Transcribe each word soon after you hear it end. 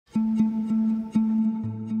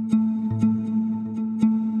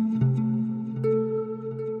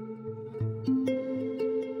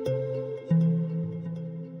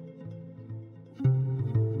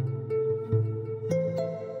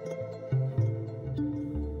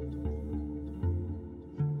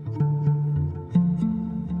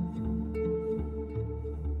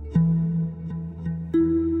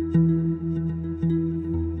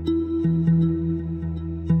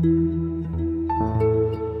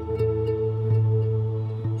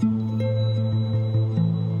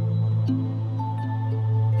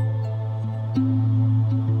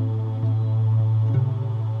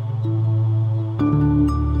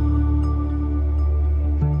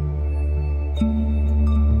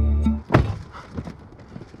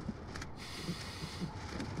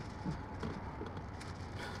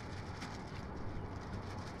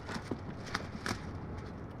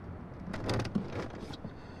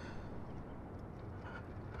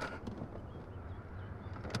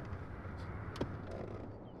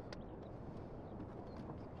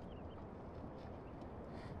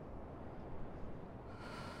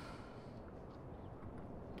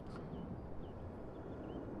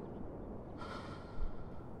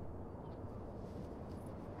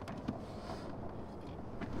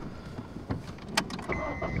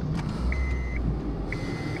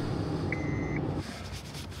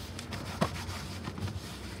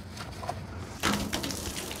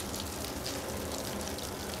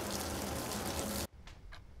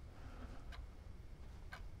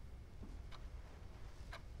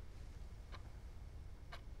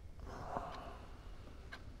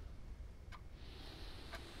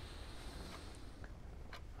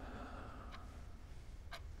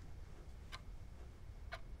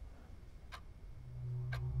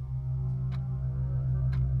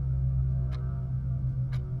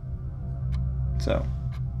So,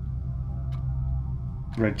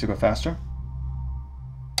 ready to go faster?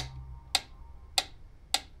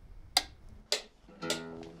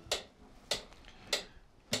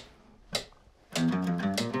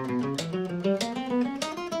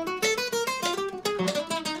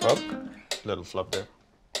 Oh, little flub there.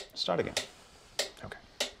 Start again. Okay.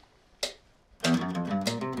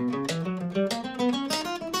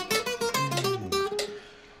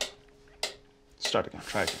 Start again.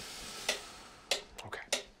 Try again. Okay.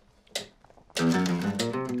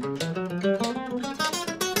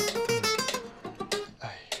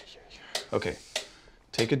 Okay.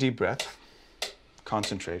 Take a deep breath.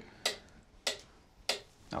 Concentrate.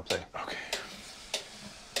 Now play. Okay.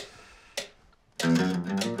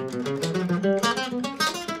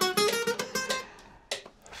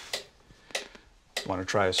 Want to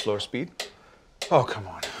try a slower speed? Oh, come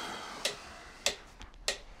on.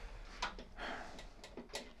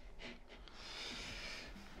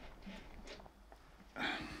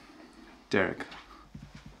 Derek,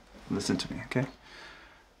 listen to me, okay?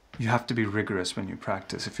 You have to be rigorous when you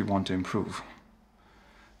practice if you want to improve.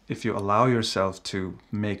 If you allow yourself to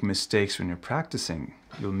make mistakes when you're practicing,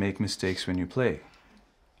 you'll make mistakes when you play.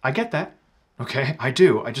 I get that, okay? I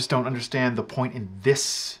do. I just don't understand the point in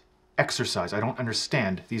this exercise. I don't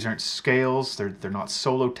understand. These aren't scales. They're not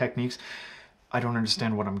solo techniques. I don't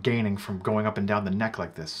understand what I'm gaining from going up and down the neck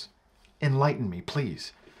like this. Enlighten me,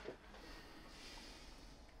 please.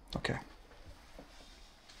 Okay.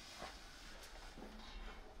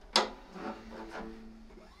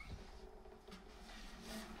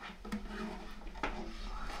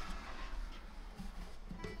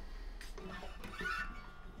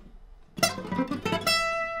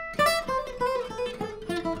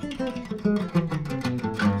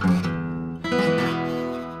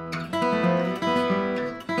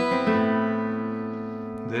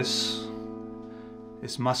 This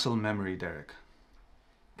is muscle memory, Derek.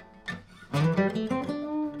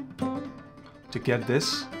 To get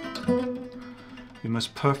this, you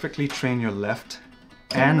must perfectly train your left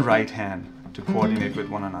and right hand to coordinate with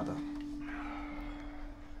one another.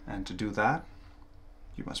 And to do that,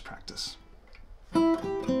 you must practice. I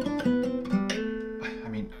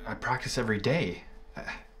mean, I practice every day.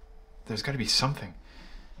 There's got to be something.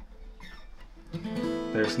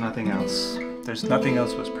 There's nothing else. There's nothing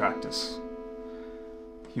else but practice.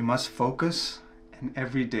 You must focus, and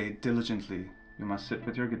every day, diligently, you must sit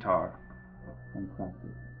with your guitar and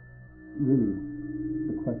practice. Really,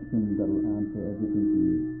 the question that will answer everything to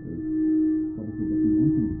you is, what is it that you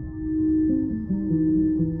want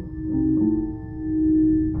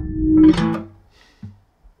to do?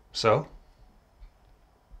 So?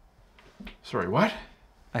 Sorry, what?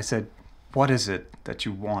 I said, what is it that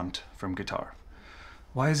you want from guitar?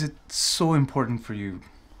 Why is it so important for you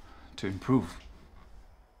to improve?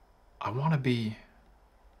 I want to be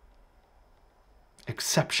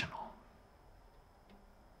exceptional.